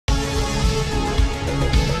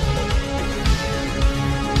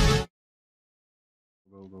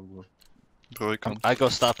go. Bro, ik kan. I go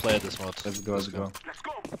star player this mode. Let's go.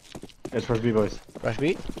 Let's rush B, boys. Rush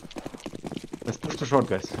B? Let's push the short,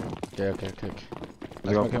 guys. Okay.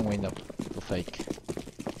 Let's go. make him window. To fake.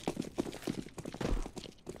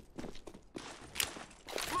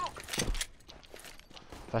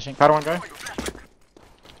 Flashing. Fire one guy.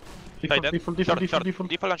 Side dead. Default. Default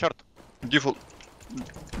and short.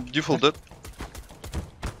 Default dead.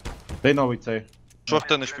 They know it's A. Short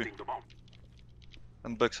 10 HP.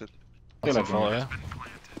 And backside. Kill That's a him. follow, yeah.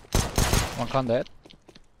 One con dead.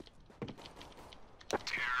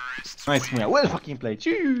 Nice, Smooya. Well fucking played.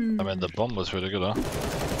 Choo! I mean, the bomb was really good, huh?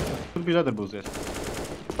 Could be leather boost, yes.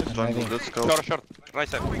 Jungle dead, scout. Short. Right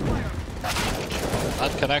side.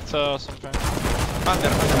 Add connector or something.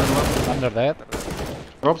 Under dead.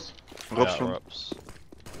 Robs. Robs Yeah, from. Robs.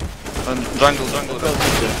 And jungle red.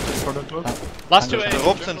 Further close. Last two A.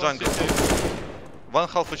 Robs and jungle.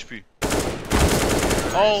 1.5 HP.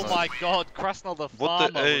 Oh my god, Krasnal the What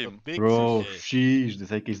farmer the with aim. a big Bro, CK. sheesh.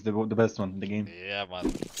 This AK is the best one in the game. Yeah, man.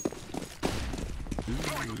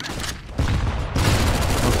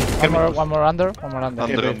 One more under. Under.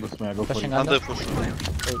 Okay, bro, Smooya, go for Flashing it. under. Under push.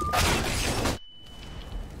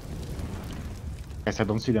 Guys, I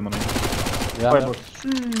don't see them on me. Yeah, Firebox.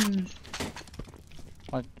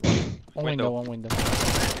 One window.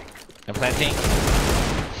 I'm planting.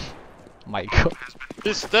 My god.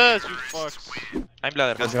 This stairs, you fucks. I'm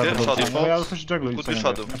bladder. Guys, Yeah, get shadow. Oh, yeah, I'll touch jungle. Could be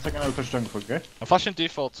shadow. In a second, I'll touch jungle for you, okay? I'm flashing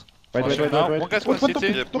default. Wait. Now, one guy's going What, CT.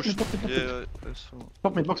 Yeah, push. Top mid. Yeah, so.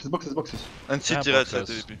 Top mid, boxes. And CT Yeah, right side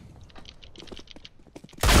boxes. AWP.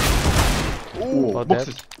 Ooh, Oh,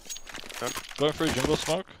 boxes. Going through jungle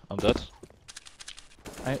smoke. I'm dead.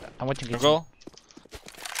 I'm watching kitchen. Jungle.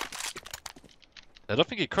 I don't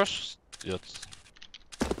think he crushed yet.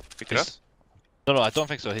 Pick it up. No, I don't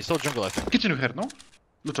think so. He's still jungle, I think. Kitchen here, no?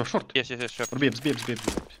 Luchov, short. Yes, short. Or BMs.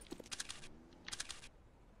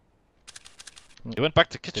 He went back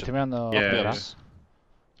to kitchen. Sitter med en Yeah. Yes.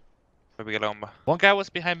 Får bygga lomba. One guy was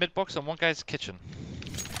behind mid box and one guy's kitchen.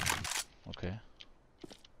 Okay.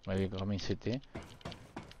 Maybe coming city.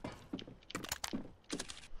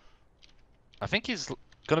 I think he's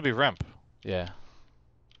gonna be ramp. Yeah.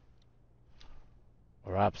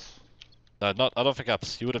 Or apps. No, not. I don't think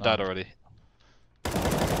ups. He would have No. died already.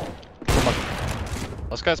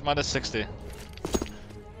 This guy's minus 60.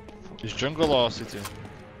 He's jungle or city?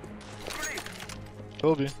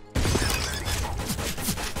 Will be.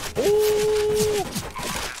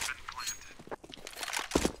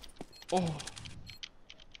 Oh.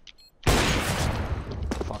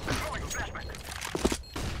 Fuck.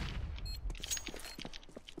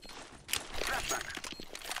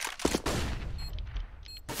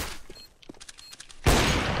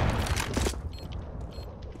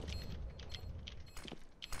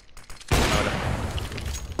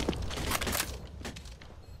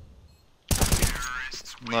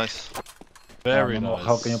 Nice. Very I don't know nice.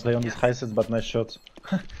 how can you play on these high sets, but nice shots.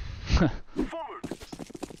 Well,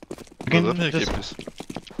 let me keep this.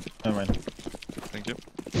 Never mind. Thank you.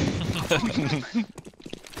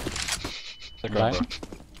 Check Right. out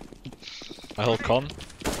I hold con.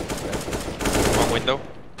 One window.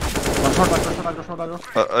 One short.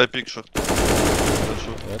 I pick short. That's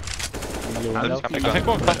short. Blue I'm window. coming I think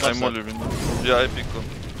down. one back I'm left only side. window. Yeah, I pick one. I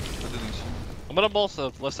didn't see. I'm gonna bolt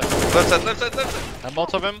left side. Left side. I'm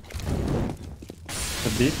bolt of him. The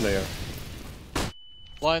B player.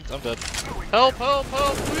 Blind. I'm dead. Help,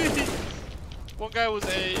 please! One guy was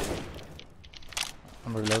A.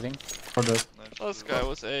 I'm reloading. For the This guy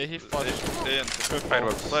was A. He fudged. A and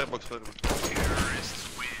Firebox.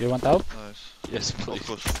 You want out? Nice. Yes, Of please.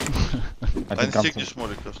 course. I And think stick cancel. is more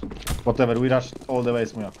first. Whatever, we rush all the way,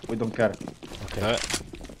 Smooya. We don't care. Okay.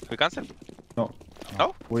 We cancel? No.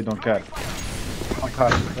 No? We don't care. One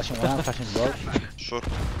car. Flashing one, flashing both. Short.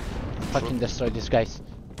 Fucking destroy these guys.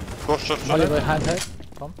 Short. Molly behind her.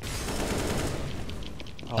 Come.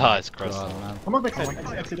 Oh Ah, my it's gross. God, man. Come on, backside.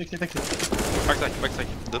 Exit. Backside.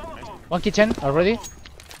 Dead. One kitchen already.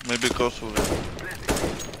 Maybe crossover.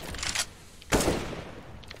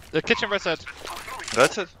 The kitchen right side.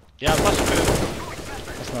 Right side? Yeah, I'm flashing for him.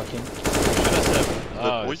 That's smoking. Should have said.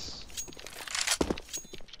 That boy. Nice.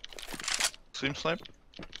 Stream snipe.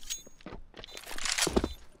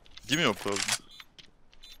 Give me your problem.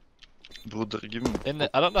 Brother, give me.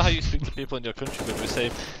 I don't know how you speak to people in your country, but we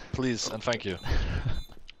say please and thank you.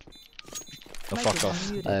 Oh, fuck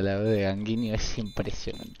off. La de Ganguinho es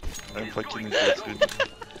impresionante. I'm fucking idiot.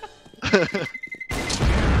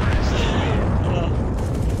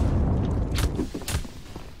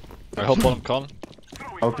 I hope on con.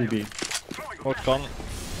 LPB. Hold con.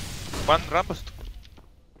 One ramp.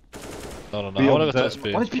 No, I wanna go to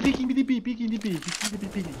SP. One HP peeking DP, peeking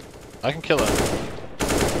DP, peeking. I can kill him.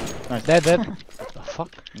 Nice. Dead. What the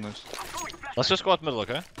fuck? Nice. Let's just go out middle,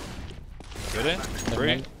 okay? Ready?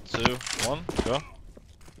 3, 2, 1, go.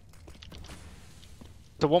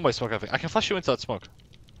 It's a one-way smoke, I think. I can flash you into that smoke.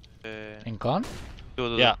 In con?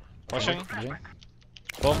 Do. Yeah. Flashing. Okay.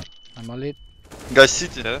 Boom. I'm all it. Guys,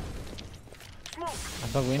 city. Yeah.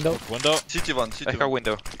 I'm back window. Window. City one, I city have one.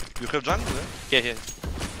 window. You have jungle, eh? Yeah.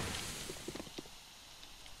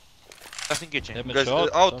 Nothing kitchen. Hit me Guys, short.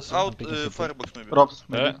 out, I'm picking city. firebox maybe. Robs,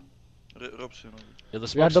 Yeah. maybe. Robs, you know. Yeah, the We are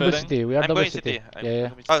smoke's double fading. city. We are I'm double going city. city. I'm Yeah.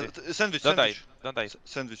 going Ah, city. sandwich, Don't die. sandwich. Don't die.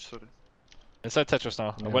 Sandwich, sorry. Inside Tetris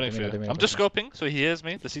now. I'm Yeah, waiting give for me you. that, give me I'm that. just scoping, so he hears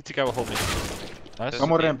me. The CT guy will hold me. Nice. One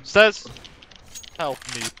more ramp. Stairs! Help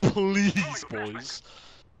me, please, boys.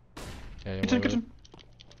 Yeah, Kitchen.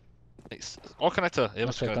 Thanks. Or connector. Yeah,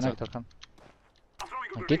 Let's let's connector. connector, come.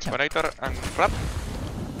 On kitchen. Connector and ramp.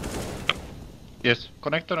 Yes,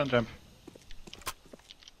 connector and ramp.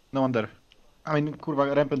 No one there. I mean,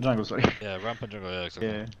 kurwa, ramp and jungle, sorry. Yeah, ramp and jungle, yeah, exactly.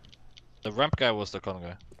 Yeah. The ramp guy was the con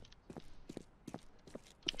guy.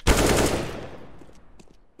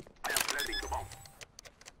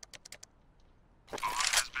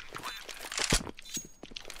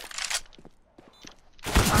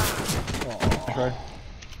 Try.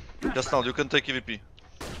 Just now, you can take EVP.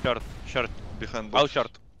 Short. Behind box. Out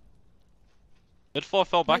short. Mid 4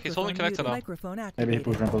 fell back, he's holding connector now. Microphone Maybe he activated.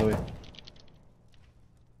 pushed ramp all the way.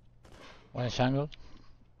 One jungle.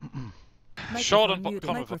 Short and Microphone muted.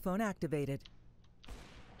 con with Microphone activated.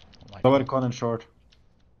 Oh my god. Lower con and short.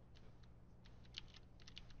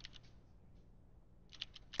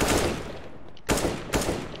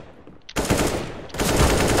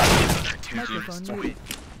 Microphone muted.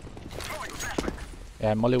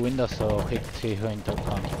 Yeah, molly window, so he going to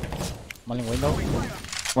con. Molly window.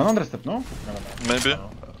 One under step, no? No. Maybe.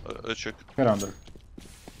 I check. We're under.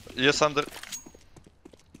 Yes, under.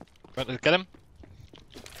 Get him.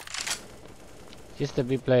 He's the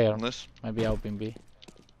B player. Nice. Maybe out in B.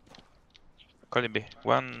 Calling B.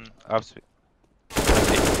 One upspeed.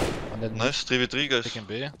 And then Nice. 3v3, guys. Picking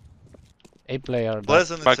B. A player.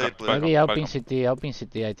 Pleasant Back is A up, player. back Maybe up, out back in up.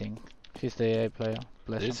 city, I think. He's the A player.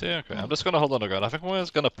 Pleasant. DC? Okay, I'm just gonna hold on to ground. I think we're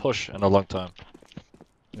gonna push in a long time.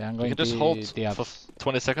 Yeah, I'm We going can just to hold the for ups.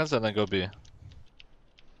 20 seconds and then go B.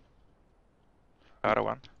 Car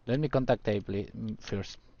one. Let me contact A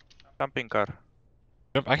first. Jumping car.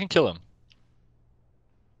 I can kill him.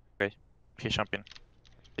 He's jumping.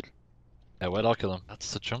 Yeah, wait, I'll kill him.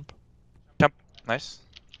 That's the jump. Nice.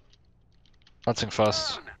 Planting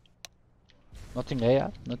fast. Nothing A, yeah?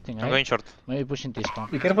 Nothing I'm A. going short. Maybe pushing this con.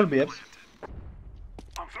 Be careful, BFs.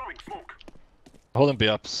 Holding B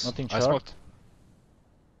ups. Nothing I short. smoked.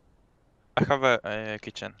 I have a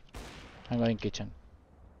kitchen. I'm going kitchen.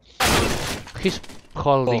 He's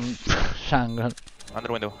holding jungle.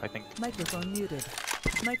 Under window, I think. Microphone muted.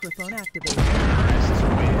 Microphone activated.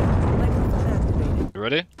 Microphone activated. You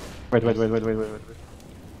ready? Wait.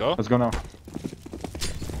 Go. Let's go now.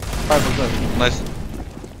 Five was there. Nice.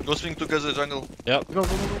 Go swing together, jungle. Yep. Go.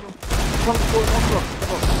 Come on.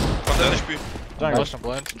 10 HP. Jungle. Flash and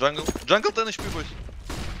blind. Jungle 10 HP, boys.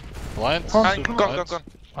 Blind. Come, Super Go. blind.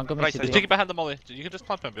 I'm coming Right city. side. Take it behind the molly. You can just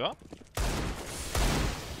plant him, yeah?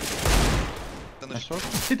 10 Nice HP. short.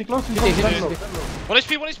 City close. City. 1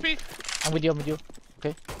 HP, 1 HP! I'm with you. One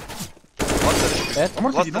 10 HP. Dead? One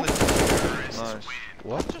more Last city, 10 no? HP. Nice.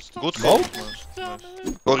 What? Just Good go. call. Nice.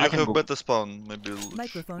 Or I you can have go. better spawn, maybe.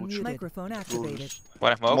 Microphone muted. Microphone activated.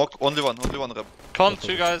 One smoke. Smoke, only one ramp. Con,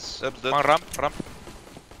 2 guys. Yep, dead. One ramp.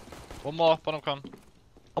 One more, bottom con.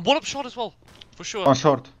 And one up short as well. For sure. One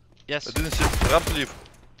short. Yes. I didn't see. Ramp leave.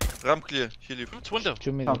 Ramp clear. He leave. It's window.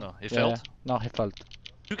 2 mid. Oh, No, he failed. No, he failed.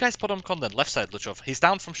 2 guys bottom con then. Left side, Luchov. He's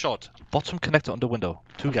down from short. Bottom connector on the window.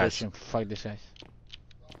 2 I'm guys. pushing. Fuck this guys.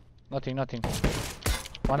 Nothing.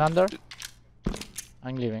 One under.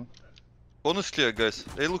 I'm leaving. One is clear, guys.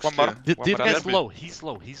 A looks One more. clear. The One more guy's under. low. He's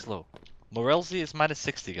low. Morelzi is minus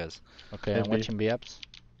 60, guys. Okay, Yes, I'm B. watching B ups.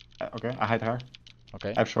 Okay, I hide her.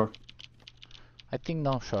 Okay. I have short. I think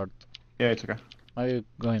no short. Yeah, it's okay. Maybe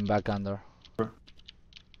going back under.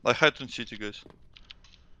 I hide in city, guys.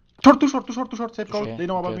 Short, too short. Safe call. Okay, They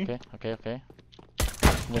know about me. Okay.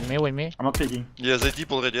 With me. I'm not peeking. Yeah, they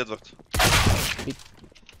deep already, Edward.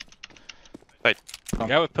 The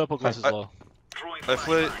guy with purple glass is I- low. I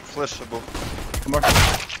flash above. One more.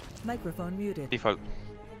 Microphone muted. Default.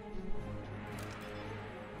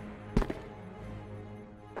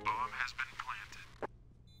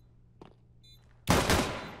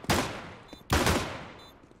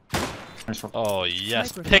 Nice shot. Oh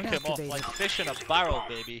yes, Microphone pick him off activated. like fish in a barrel,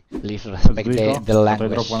 baby. Please respect Rico, the but I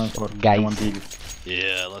language, drop 1 and 4. I guys. want deal.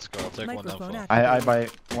 Yeah, let's go. I'll take one down Microphone for. activated. I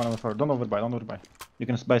buy 1 and 4. Don't overbuy, don't overbuy. You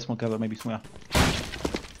can buy smoke cover, maybe smooya.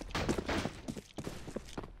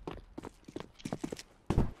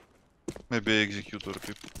 Maybe executor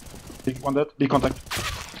people. Big one dead, big contact.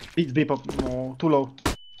 Big pop, no, too low.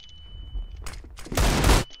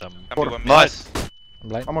 Can be Four. one mid. Nice! I'm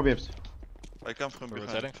blind. One more BFs. I come from We're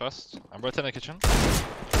behind. rotating first. I'm rotating the kitchen.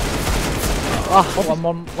 Ah, one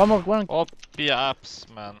more. Oh, B apps,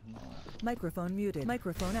 man. Microphone muted.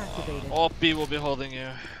 Microphone activated. Oh, B will be holding you.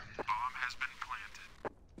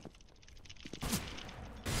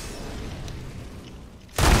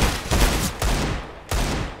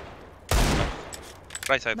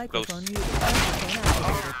 Right side, close. Microphone muted. Microphone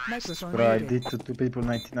activated. Microphone Bro, I muted. did to 2 people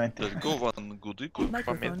 99. Let's go one good equal.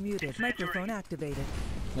 Microphone muted. Microphone activated.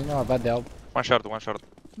 You know about the help. One short, one short.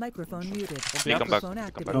 Microphone muted. Be come back, Microphone be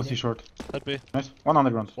come back. Don't see activated. short. Let B. Nice. One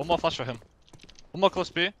underground. One more flash for him. One more close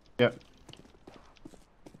B.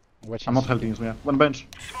 Watching I'm not helping you, smooya. One bench.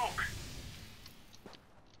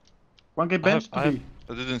 One guy bench I to B.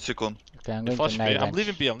 I didn't see con. Okay, I'm You going flash to B. night I'm bench.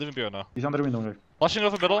 leaving B. I'm leaving B right now. He's under window. Guy. Flashing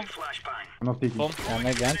over middle. I'm not peeking. Boom.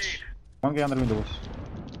 Night bench. One guy under windows.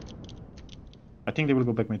 I think they will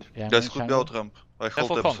go back mid. Yeah, I'm Guys going could be jungle. out ramp. I hold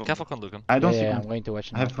Careful tabs con. only. Careful con, Luken. I don't Yeah, see yeah, him. I'm going to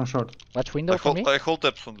watch I have now. from short. Watch window for me. I hold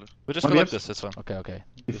tabs only. We just One go like BFs? this. It's fine. Okay, okay.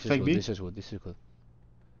 If This is fake good. B. This is good. This is good.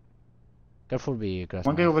 Careful B, Grass.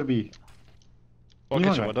 One guy over B. One Only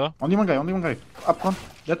one kitchen guy. window. Only one guy. Only one guy. Up con.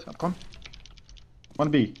 Dead. Up con. One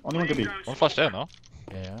B. Only one guy B. One flash there now.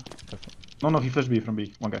 Yeah. Careful. No, he flashed B from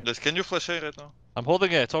B. One guy. Guys, can you flash A right now? I'm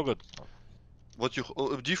holding it. It's all good. What you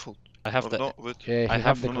default? I have Or the. no, wait. Yeah, I he have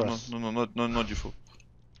have the No, no, cross. no, default.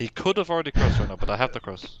 He could have already crossed right now, but I have the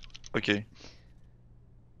cross. Okay.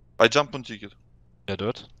 I jump on ticket. Yeah, do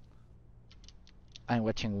it. I'm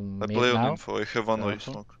watching I mid play on now. info. I have one way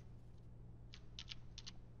Careful. smoke.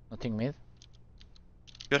 Nothing mid.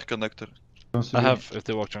 Here connector. Don't see I B. have if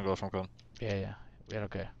they walk jungle from con. Yeah, yeah. We're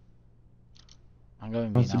okay. I'm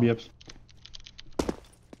going Don't B see now. BFs.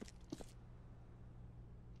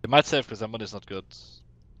 They might save because their money's not good.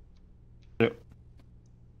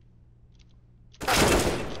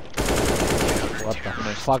 What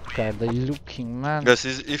the fuck are they looking, man? Guys,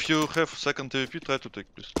 if you have second TVP, try to take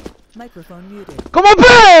please. Microphone muted. Come on,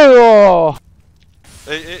 Pedro!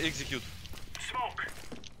 Hey, execute.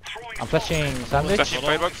 I'm flashing sandwich. Flashing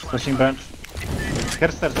firebox. Flashing bench. Here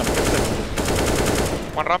stairs jump. Here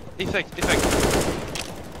stairs. One ramp. Effect, effect.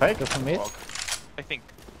 Fake? Careful mid. I think.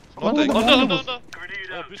 Not One take. more. No.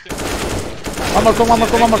 Oh,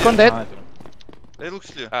 boosting. One more con dead. Hey, looks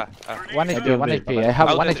clear. Ah. 1 I HP, do 1 big, HP. but I have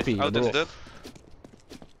Out 1 is HP. out bro. It's dead.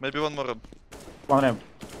 Maybe one more ramp. One ramp.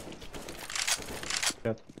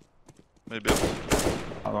 Maybe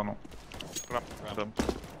I don't know. ramp.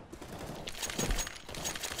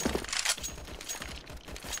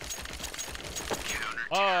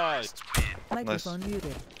 Ah, Microphone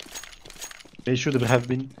muted. They should have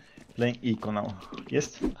been playing Eco now.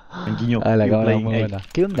 Yes? And Guiño, Ah, la you cámara playing muy A. buena.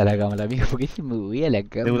 ¿Qué onda la cámara, amigo? ¿Por qué se movía la They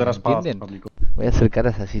would cámara? raspado, ¿Entienden? probably. Voy a hacer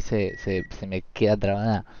caras así se me queda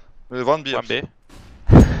trabada. One B. One B.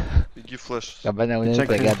 Give flash. Capaz en algún Check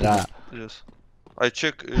se queda this. trabada. Yes. I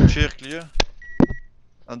check chair clear.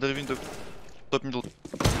 Under window. Top middle.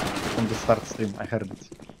 From the start stream, I heard it.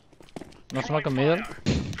 No smoke in middle.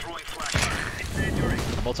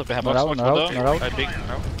 I'm also behind Not box. out, Box not out, window. not out. I big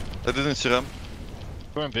now. I didn't see ramp.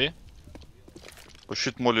 Go in B. Oh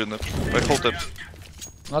shit, molly in it. I hold tabs.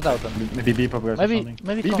 Not out on. Maybe B pop guys or Maybe, something.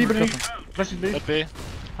 maybe B, come, B, B, careful. Flash is B. Let B.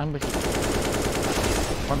 I'm with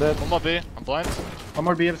you. One dead. One more B. I'm blind. One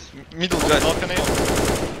more BFs. Middle guys. Balcony.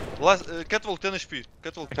 Last catwalk 10 HP.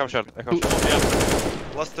 Catwalk. I have short. I have Two. short.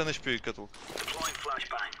 Yeah. Last 10 HP catwalk.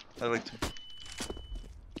 I liked him.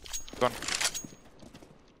 Gone.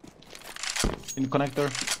 In connector.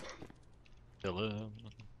 Kill him.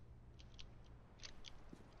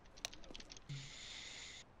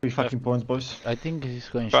 3 fucking points, boys. I think he's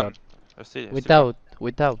going But- short. I see.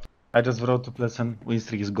 Without. I just wrote to Pleasant. Win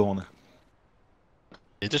streak is gone.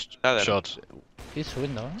 He just Yeah, that- shot. This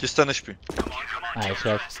window. Just 10 HP. Nice,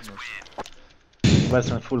 guys.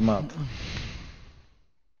 Pleasant full map.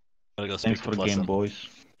 Gotta go speak Thanks to for the game, Pleasant. boys.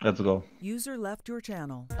 Let's go. User left your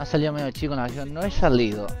channel. Ha salido medio chico en la acción. No he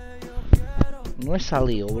salido. No he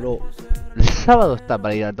salido, bro. El sábado está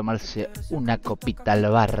para ir a tomarse una copita al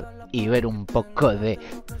bar y ver un poco de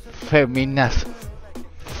féminas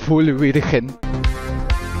full virgen.